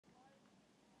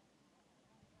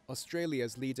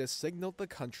Australia's leaders signalled the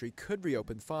country could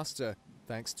reopen faster,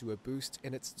 thanks to a boost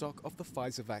in its stock of the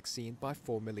Pfizer vaccine by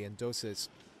 4 million doses.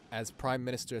 As Prime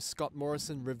Minister Scott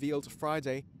Morrison revealed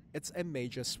Friday, it's a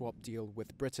major swap deal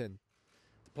with Britain.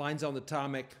 The plane's on the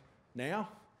tarmac now,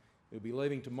 it'll be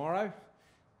leaving tomorrow,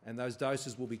 and those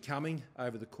doses will be coming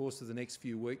over the course of the next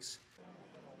few weeks.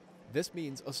 This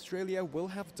means Australia will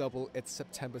have double its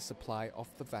September supply of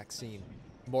the vaccine.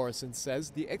 Morrison says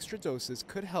the extra doses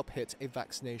could help hit a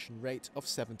vaccination rate of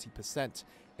 70%,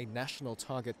 a national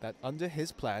target that under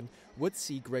his plan would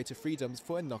see greater freedoms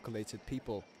for inoculated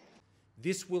people.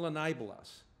 This will enable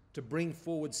us to bring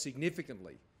forward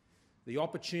significantly the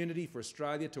opportunity for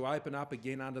Australia to open up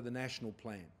again under the national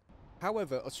plan.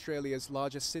 However, Australia's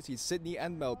largest cities, Sydney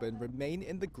and Melbourne, remain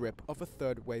in the grip of a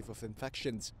third wave of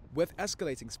infections, with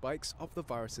escalating spikes of the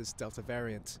virus's Delta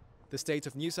variant. The state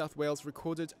of New South Wales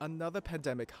recorded another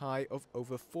pandemic high of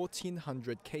over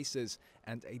 1,400 cases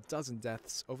and a dozen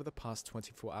deaths over the past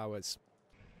 24 hours.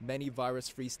 Many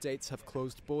virus-free states have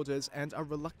closed borders and are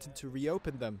reluctant to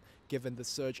reopen them, given the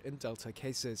surge in Delta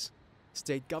cases.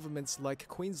 State governments like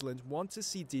Queensland want to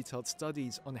see detailed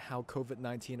studies on how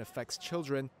COVID-19 affects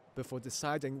children before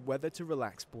deciding whether to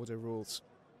relax border rules.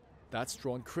 That's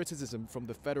drawn criticism from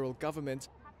the federal government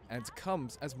and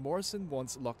comes as Morrison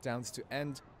wants lockdowns to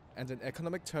end and an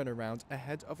economic turnaround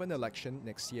ahead of an election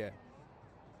next year.